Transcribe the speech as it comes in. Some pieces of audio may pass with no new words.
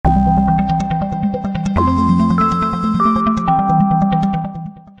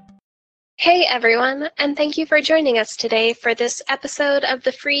Hey everyone, and thank you for joining us today for this episode of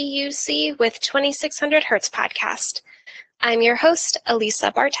the Free UC with 2600 Hertz podcast. I'm your host,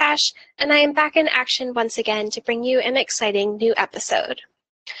 Elisa Bartash, and I am back in action once again to bring you an exciting new episode.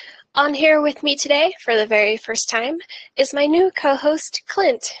 On here with me today for the very first time is my new co-host,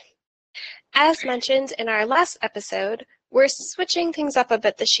 Clint. As mentioned in our last episode, we're switching things up a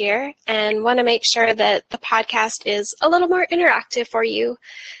bit this year and want to make sure that the podcast is a little more interactive for you.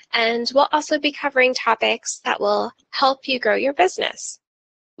 And we'll also be covering topics that will help you grow your business.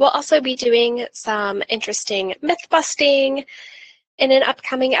 We'll also be doing some interesting myth busting in an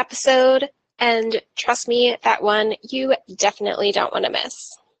upcoming episode. And trust me, that one you definitely don't want to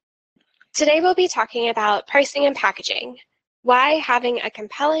miss. Today we'll be talking about pricing and packaging, why having a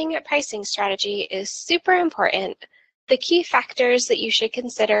compelling pricing strategy is super important, the key factors that you should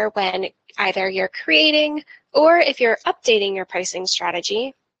consider when either you're creating or if you're updating your pricing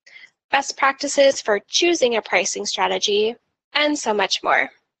strategy, best practices for choosing a pricing strategy, and so much more.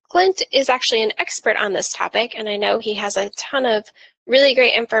 Clint is actually an expert on this topic, and I know he has a ton of really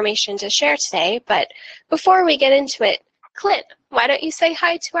great information to share today, but before we get into it, Clint, why don't you say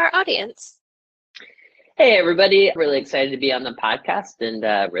hi to our audience? Hey everybody, really excited to be on the podcast and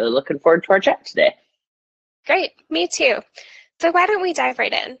really looking forward to our chat today. Great, me too. So why don't we dive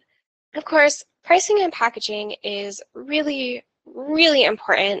right in? Of course, pricing and packaging is really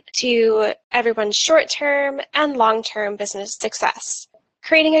important to everyone's short-term and long-term business success.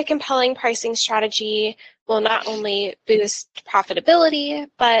 Creating a compelling pricing strategy will not only boost profitability,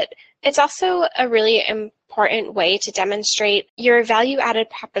 but it's also a really important way to demonstrate your value-added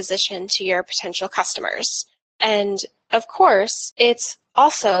proposition to your potential customers. And of course, it's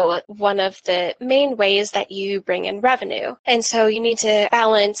also one of the main ways that you bring in revenue. And so you need to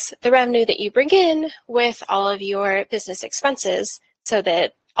balance the revenue that you bring in with all of your business expenses so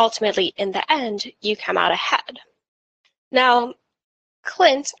that ultimately in the end you come out ahead. Now,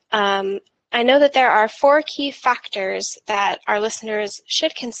 Clint, I know that there are 4 key factors that our listeners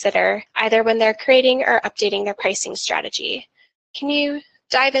should consider either when they're creating or updating their pricing strategy. Can you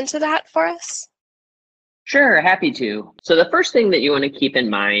dive into that for us? Sure, happy to. So the first thing that you want to keep in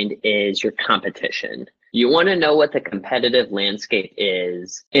mind is your competition. You want to know what the competitive landscape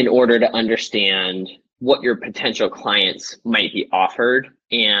is in order to understand what your potential clients might be offered.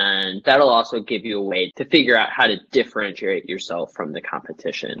 And that'll also give you a way to figure out how to differentiate yourself from the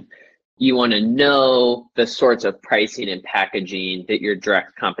competition. You want to know the sorts of pricing and packaging that your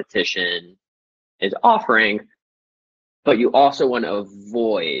direct competition is offering, but you also want to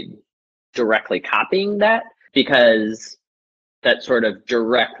avoid directly copying that, because that sort of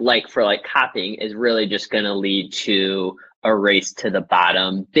direct like for like copying is really just going to lead to a race to the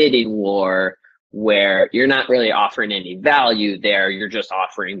bottom bidding war where you're not really offering any value there, you're just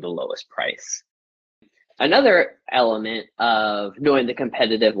offering the lowest price. Another element of knowing the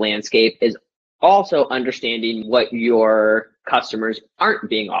competitive landscape is also understanding what your customers aren't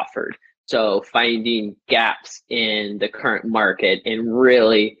being offered. So finding gaps in the current market and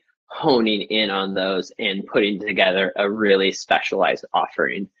really honing in on those and putting together a really specialized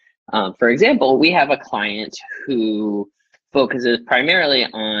offering. For example, we have a client who focuses primarily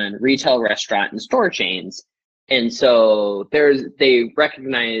on retail, restaurant, and store chains. And so they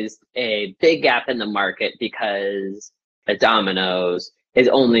recognized a big gap in the market because a Domino's is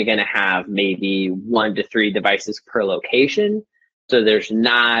only going to have maybe 1 to 3 devices per location. So there's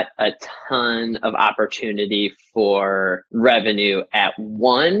not a ton of opportunity for revenue at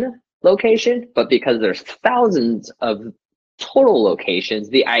one location, but because there's thousands of total locations,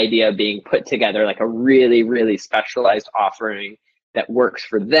 the idea being put together like a really specialized offering that works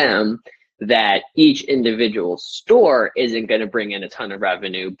for them, that each individual store isn't going to bring in a ton of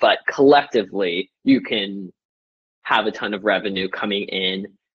revenue, but collectively you can have a ton of revenue coming in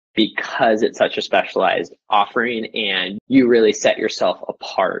because it's such a specialized offering and you really set yourself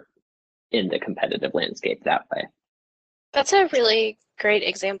apart in the competitive landscape that way. That's a really great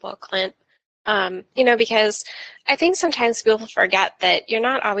example, Clint. Because I think sometimes people forget that you're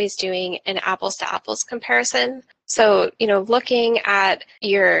not always doing an apples to apples comparison. So, looking at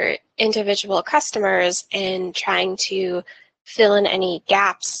your individual customers and trying to fill in any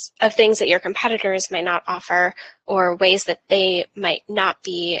gaps of things that your competitors might not offer or ways that they might not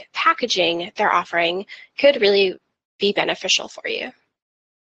be packaging their offering could really be beneficial for you.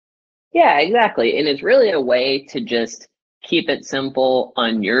 Yeah, exactly. And it's really a way to just keep it simple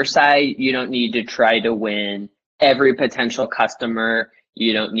on your side. You don't need to try to win every potential customer.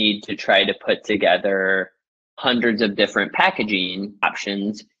 You don't need to try to put together hundreds of different packaging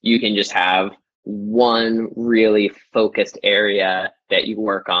options. You can just have one really focused area that you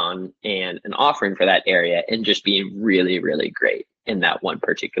work on and an offering for that area, and just being really, really great in that one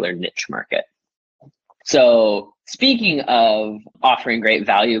particular niche market. So speaking of offering great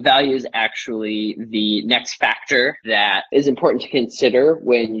value, value is actually the next factor that is important to consider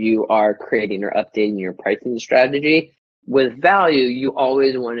when you are creating or updating your pricing strategy. With value, you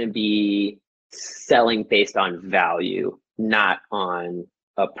always want to be selling based on value, not on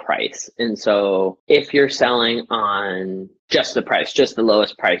a price. And so if you're selling on just the price, just the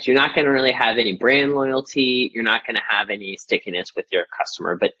lowest price, you're not going to really have any brand loyalty. You're not going to have any stickiness with your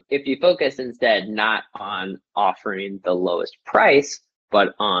customer. But if you focus instead not on offering the lowest price,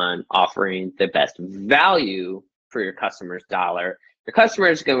 but on offering the best value for your customer's dollar, your customer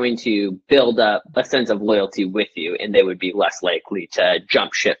is going to build up a sense of loyalty with you, and they would be less likely to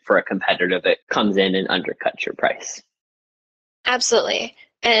jump ship for a competitor that comes in and undercuts your price. Absolutely.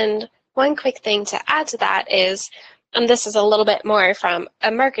 And one quick thing to add to that is, and this is a little bit more from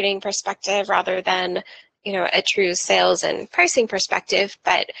a marketing perspective rather than, a true sales and pricing perspective,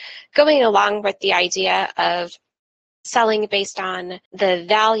 but going along with the idea of selling based on the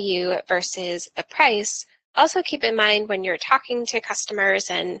value versus the price, also keep in mind when you're talking to customers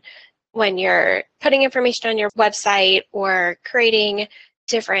and when you're putting information on your website or creating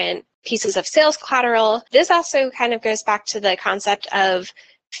different pieces of sales collateral, this also kind of goes back to the concept of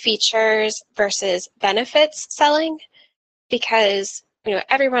features versus benefits selling, because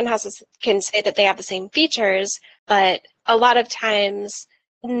everyone can say that they have the same features, but a lot of times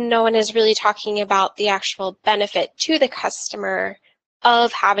no one is really talking about the actual benefit to the customer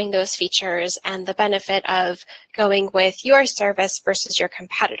of having those features and the benefit of going with your service versus your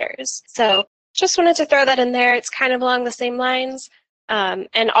competitors. So just wanted to throw that in there. It's kind of along the same lines,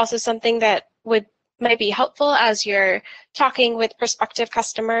 and also something that might be helpful as you're talking with prospective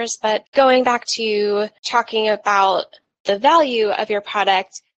customers. But going back to talking about the value of your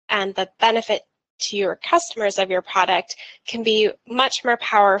product and the benefit to your customers of your product can be much more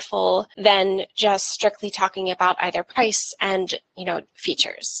powerful than just strictly talking about either price and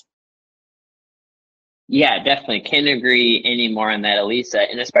features. Yeah, definitely. Can't agree any more on that, Elisa.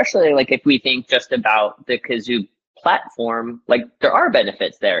 And especially if we think just about the Kazoo platform, there are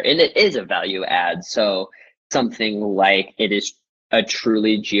benefits there, and it is a value add. So something like it is a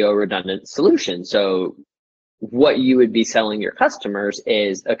truly geo-redundant solution. So what you would be selling your customers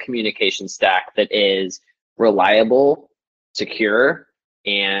is a communication stack that is reliable, secure,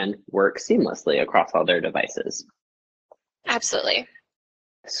 and works seamlessly across all their devices. Absolutely.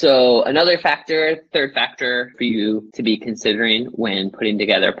 So another factor, third factor for you to be considering when putting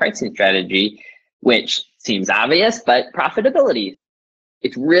together a pricing strategy, which seems obvious, but profitability.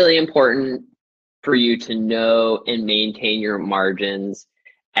 It's really important for you to know and maintain your margins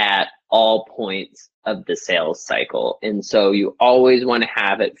at all points of the sales cycle. And so you always want to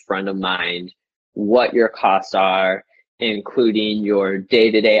have it front of mind what your costs are, including your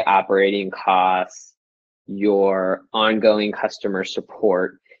day-to-day operating costs, your ongoing customer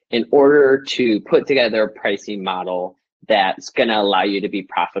support, in order to put together a pricing model that's going to allow you to be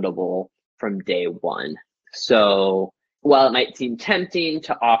profitable from day one. So while it might seem tempting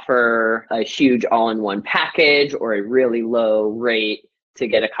to offer a huge all-in-one package or a really low rate to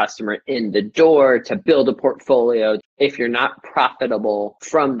get a customer in the door, to build a portfolio, if you're not profitable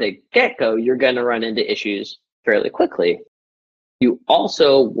from the get-go, you're going to run into issues fairly quickly. You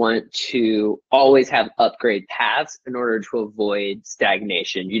also want to always have upgrade paths in order to avoid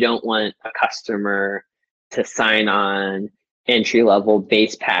stagnation. You don't want a customer to sign on entry-level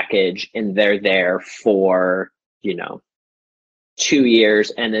base package and they're there for, 2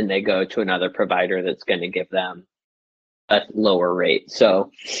 years, and then they go to another provider that's going to give them a lower rate. So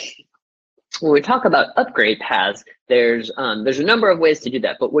when we talk about upgrade paths, there's a number of ways to do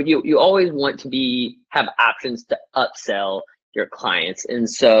that, but what you always want to have options to upsell your clients. And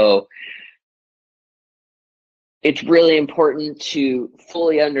so it's really important to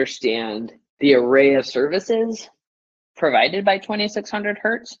fully understand the array of services provided by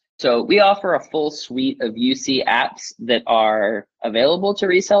 2600Hz. So we offer a full suite of UC apps that are available to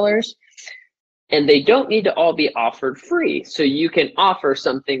resellers, and they don't need to all be offered free. So you can offer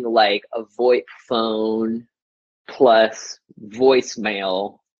something like a VoIP phone plus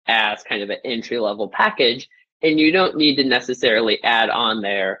voicemail as kind of an entry-level package, and you don't need to necessarily add on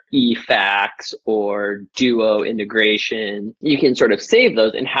their eFax or Duo integration. You can sort of save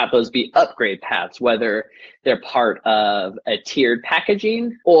those and have those be upgrade paths, whether they're part of a tiered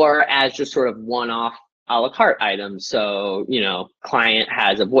packaging or as just sort of one-off a la carte items. So, client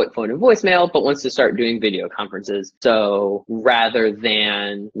has a VoIP phone and voicemail, but wants to start doing video conferences. So rather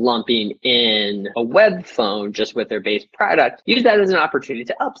than lumping in a web phone just with their base product, use that as an opportunity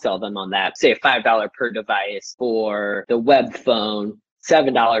to upsell them on that. Say $5 per device for the web phone,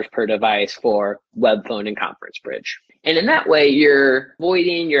 $7 per device for web phone and conference bridge. And in that way, you're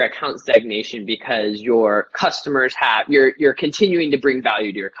avoiding your account stagnation because your customers you're continuing to bring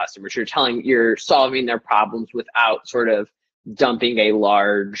value to your customers. You're solving their problems without sort of dumping a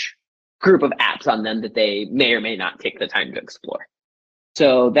large group of apps on them that they may or may not take the time to explore.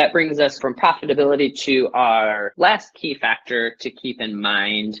 So that brings us from profitability to our last key factor to keep in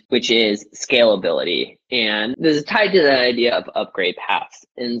mind, which is scalability. And this is tied to the idea of upgrade paths.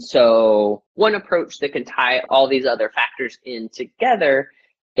 And so one approach that can tie all these other factors in together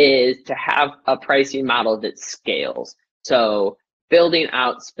is to have a pricing model that scales. So building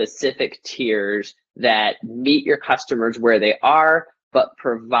out specific tiers that meet your customers where they are, but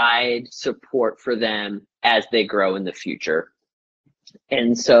provide support for them as they grow in the future.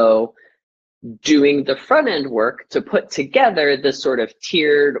 And so doing the front end work to put together this sort of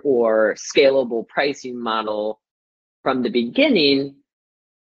tiered or scalable pricing model from the beginning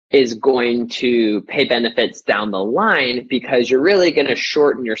is going to pay benefits down the line, because you're really going to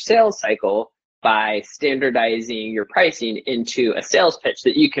shorten your sales cycle by standardizing your pricing into a sales pitch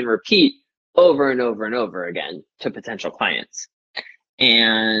that you can repeat over and over and over again to potential clients.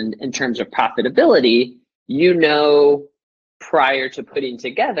 And in terms of profitability, prior to putting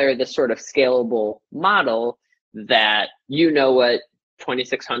together this sort of scalable model that what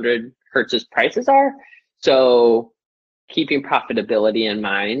 2600 Hertz's prices are. So keeping profitability in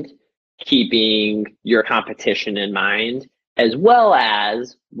mind, keeping your competition in mind, as well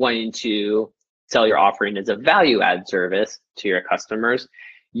as wanting to sell your offering as a value add service to your customers,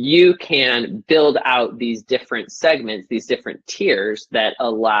 you can build out these different segments, these different tiers that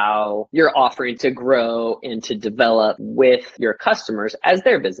allow your offering to grow and to develop with your customers as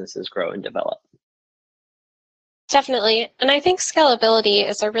their businesses grow and develop. Definitely. And I think scalability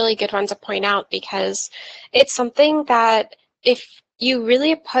is a really good one to point out, because it's something that if you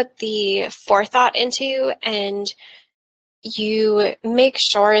really put the forethought into and you make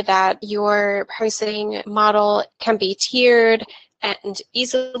sure that your pricing model can be tiered and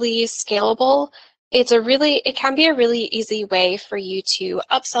easily scalable, it can be a really easy way for you to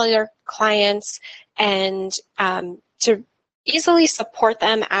upsell your clients and to easily support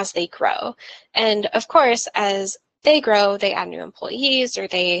them as they grow. And of course, as they grow, they add new employees or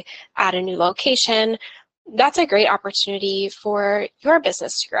they add a new location. That's a great opportunity for your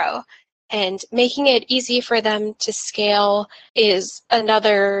business to grow. And making it easy for them to scale is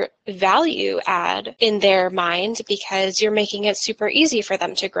another value add in their mind, because you're making it super easy for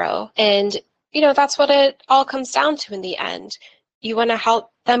them to grow. And, that's what it all comes down to in the end. You want to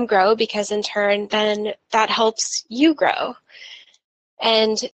help them grow, because in turn, then that helps you grow.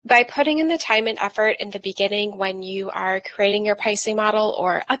 And by putting in the time and effort in the beginning when you are creating your pricing model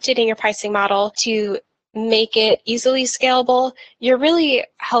or updating your pricing model to make it easily scalable, you're really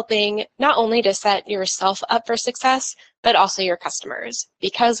helping not only to set yourself up for success, but also your customers,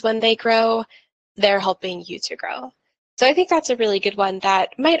 because when they grow, they're helping you to grow. So I think that's a really good one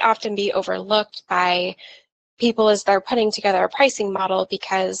that might often be overlooked by people as they're putting together a pricing model,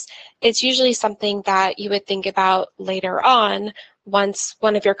 because it's usually something that you would think about later on once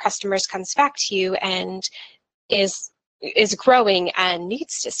one of your customers comes back to you and is growing and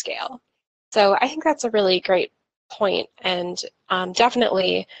needs to scale. So I think that's a really great point, and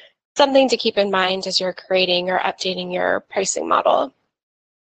definitely something to keep in mind as you're creating or updating your pricing model.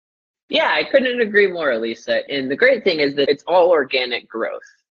 Yeah, I couldn't agree more, Lisa. And the great thing is that it's all organic growth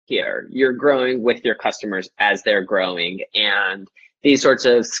here. You're growing with your customers as they're growing, and these sorts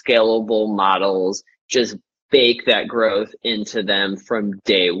of scalable models just bake that growth into them from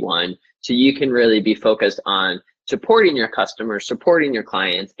day one. So you can really be focused on supporting your customers, supporting your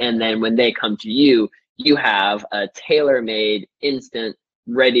clients, and then when they come to you, you have a tailor-made, instant,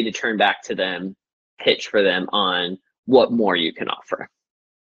 ready to turn back to them pitch for them on what more you can offer.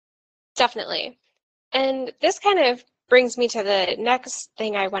 Definitely. And this kind of brings me to the next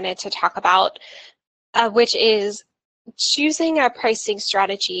thing I wanted to talk about, which is choosing a pricing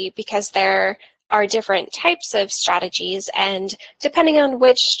strategy, because there are different types of strategies, and depending on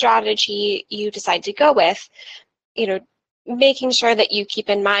which strategy you decide to go with, making sure that you keep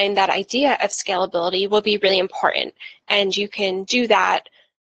in mind that idea of scalability will be really important. And you can do that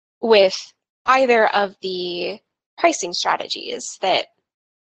with either of the pricing strategies that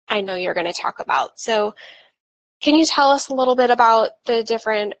I know you're going to talk about. So Can you tell us a little bit about the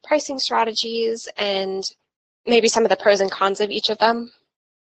different pricing strategies and maybe some of the pros and cons of each of them?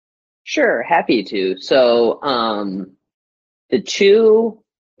 Sure, happy to. So the two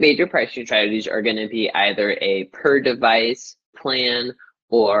major pricing strategies are going to be either a per device plan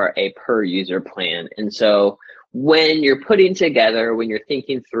or a per user plan. And so when you're putting together, when you're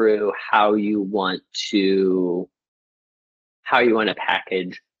thinking through how you want to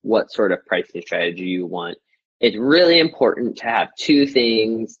package what sort of pricing strategy you want, it's really important to have two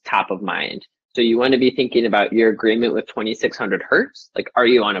things top of mind. So you want to be thinking about your agreement with 2600 Hertz. Like, are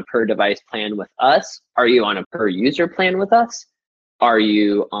you on a per device plan with us? Are you on a per user plan with us? Are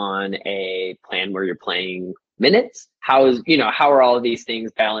you on a plan where you're playing minutes? How are all of these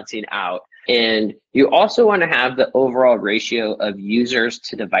things balancing out? And you also want to have the overall ratio of users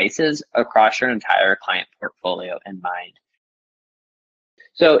to devices across your entire client portfolio in mind.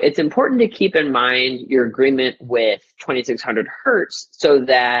 So it's important to keep in mind your agreement with 2600 Hertz so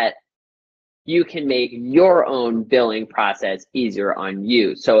that you can make your own billing process easier on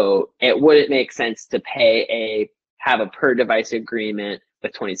you. So it wouldn't make sense to have a per device agreement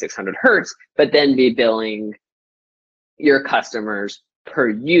with 2600 Hertz, but then be billing your customers per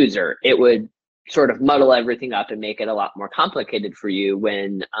user. It would sort of muddle everything up and make it a lot more complicated for you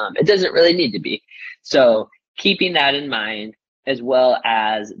when it doesn't really need to be. So keeping that in mind, as well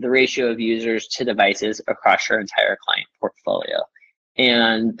as the ratio of users to devices across your entire client portfolio.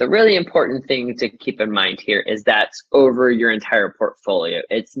 And the really important thing to keep in mind here is that's over your entire portfolio.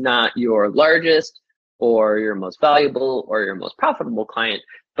 It's not your largest or your most valuable or your most profitable client,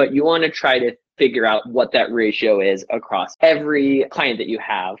 but you want to try to figure out what that ratio is across every client that you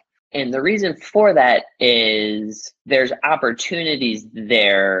have. And the reason for that is there's opportunities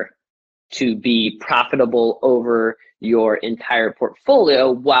there to be profitable over your entire portfolio,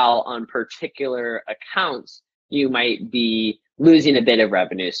 while on particular accounts, you might be losing a bit of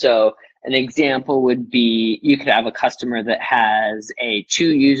revenue. So an example would be you could have a customer that has a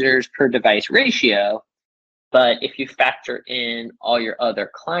 2 users per device ratio, but if you factor in all your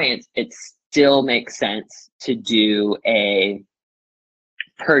other clients, it still makes sense to do a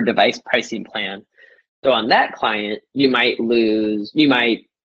per device pricing plan. So on that client,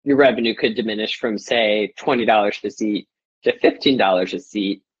 your revenue could diminish from, say, $20 a seat to $15 a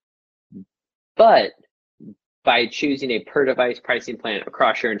seat. But by choosing a per device pricing plan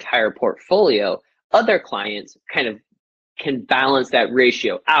across your entire portfolio, other clients kind of can balance that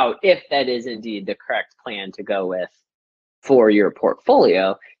ratio out if that is indeed the correct plan to go with for your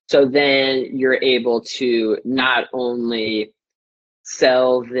portfolio. So then you're able to not only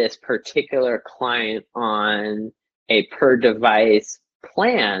sell this particular client on a per device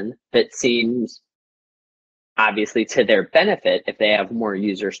plan that seems obviously to their benefit if they have more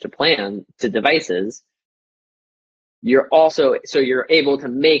users to devices, you're able to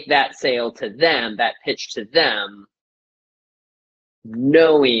make that sale to them, that pitch to them,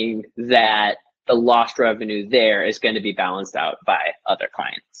 knowing that the lost revenue there is going to be balanced out by other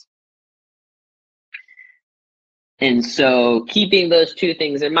clients. And so keeping those two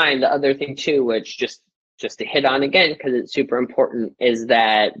things in mind, the other thing too, which just to hit on again, because it's super important, is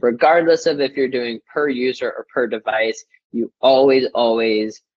that regardless of if you're doing per user or per device, you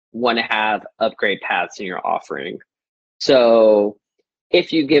always want to have upgrade paths in your offering. So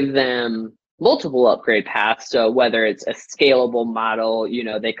if you give them multiple upgrade paths, so whether it's a scalable model,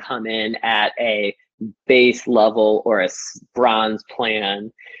 they come in at a base level or a bronze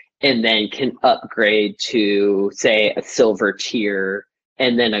plan, and then can upgrade to, say, a silver tier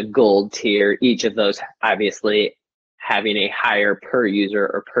and then a gold tier, each of those obviously having a higher per user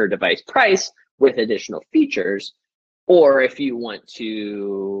or per device price with additional features. Or if you want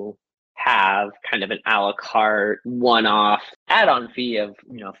to have kind of an a la carte one-off add-on fee of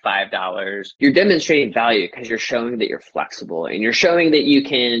 $5, you're demonstrating value because you're showing that you're flexible and you're showing that you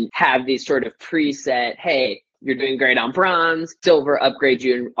can have these sort of preset, hey, you're doing great on bronze, silver upgrades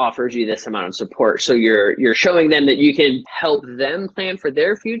you and offers you this amount of support. So you're showing them that you can help them plan for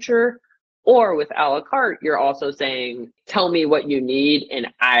their future. Or with a la carte, you're also saying, tell me what you need and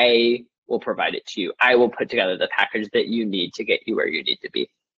I will provide it to you. I will put together the package that you need to get you where you need to be.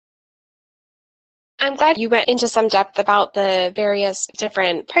 I'm glad you went into some depth about the various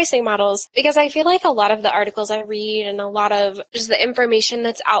different pricing models, because I feel like a lot of the articles I read and a lot of just the information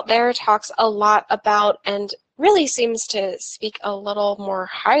that's out there talks a lot about and really seems to speak a little more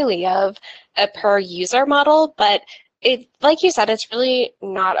highly of a per user model, but it, like you said, it's really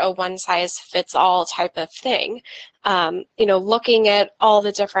not a one size fits all type of thing. Looking at all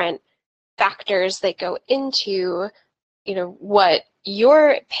the different factors that go into, what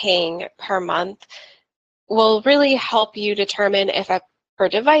you're paying per month, will really help you determine if a per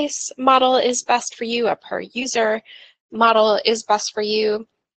device model is best for you, a per user model is best for you.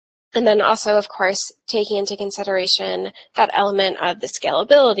 And then also, of course, taking into consideration that element of the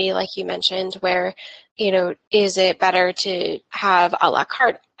scalability, like you mentioned, where, is it better to have a la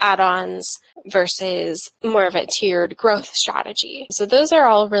carte add-ons versus more of a tiered growth strategy? So those are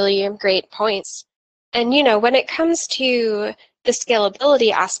all really great points. And, when it comes to the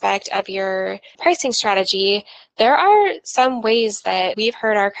scalability aspect of your pricing strategy, there are some ways that we've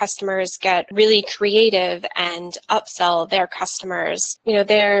heard our customers get really creative and upsell their customers.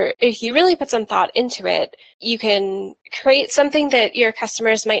 If you really put some thought into it, you can create something that your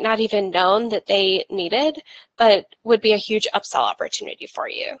customers might not even known that they needed, but would be a huge upsell opportunity for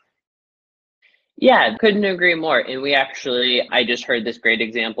you. Yeah, couldn't agree more. And I just heard this great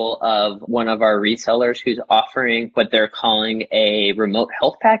example of one of our resellers who's offering what they're calling a remote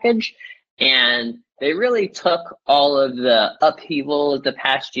health package. And they really took all of the upheaval of the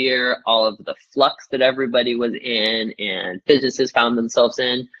past year, all of the flux that everybody was in and businesses found themselves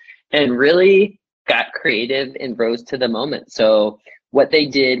in, and really got creative and rose to the moment. So what they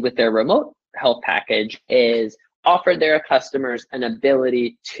did with their remote health package is offer their customers an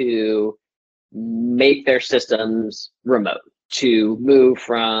ability to make their systems remote, to move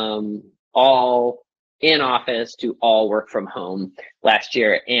from all in office to all work from home last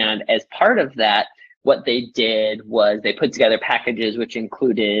year. And as part of that, what they did was they put together packages which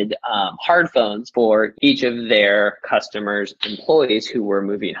included hard phones for each of their customers' employees who were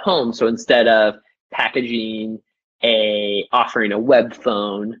moving home. So instead of offering a web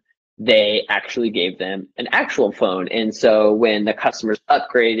phone, they actually gave them an actual phone. And so when the customers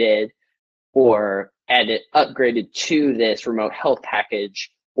upgraded upgraded to this remote health package,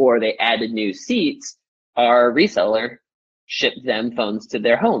 or they added new seats, our reseller shipped them phones to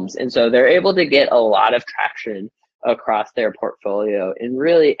their homes. And so they're able to get a lot of traction across their portfolio and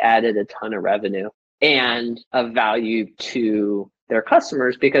really added a ton of revenue and of value to their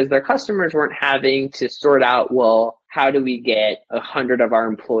customers, because their customers weren't having to sort out, well, how do we get 100 of our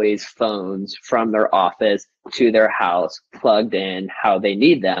employees' phones from their office to their house plugged in how they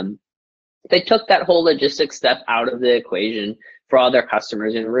need them. They took that whole logistics step out of the equation for all their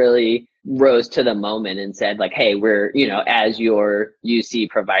customers and really rose to the moment and said, like, hey, we're, as your UC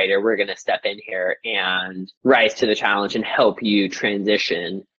provider, we're going to step in here and rise to the challenge and help you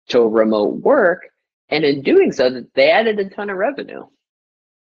transition to remote work. And in doing so, they added a ton of revenue.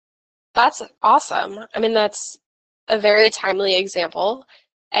 That's awesome. I mean, that's a very timely example.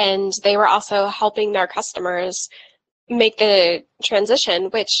 And they were also helping their customers make the transition,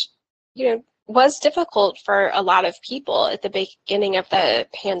 which was difficult for a lot of people at the beginning of the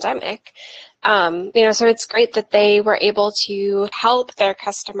pandemic. So it's great that they were able to help their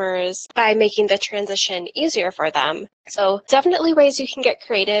customers by making the transition easier for them. So definitely ways you can get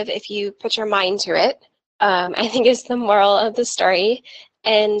creative if you put your mind to it, I think is the moral of the story.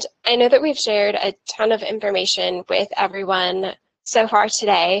 And I know that we've shared a ton of information with everyone so far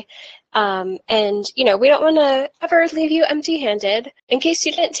today. And, we don't want to ever leave you empty-handed. In case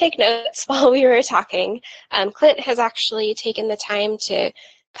you didn't take notes while we were talking, Clint has actually taken the time to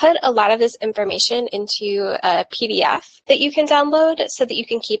put a lot of this information into a PDF that you can download so that you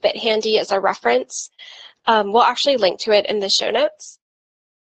can keep it handy as a reference. We'll actually link to it in the show notes.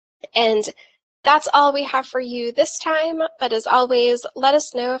 And that's all we have for you this time, but as always, let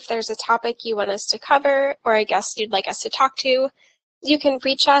us know if there's a topic you want us to cover or a guest you'd like us to talk to. You can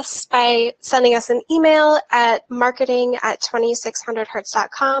reach us by sending us an email at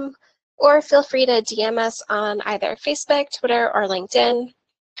marketing@2600hertz.com, or feel free to DM us on either Facebook, Twitter, or LinkedIn.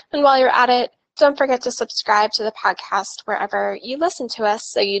 And while you're at it, don't forget to subscribe to the podcast wherever you listen to us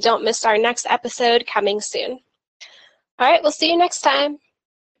so you don't miss our next episode coming soon. All right, we'll see you next time.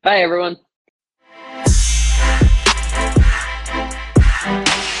 Bye, everyone.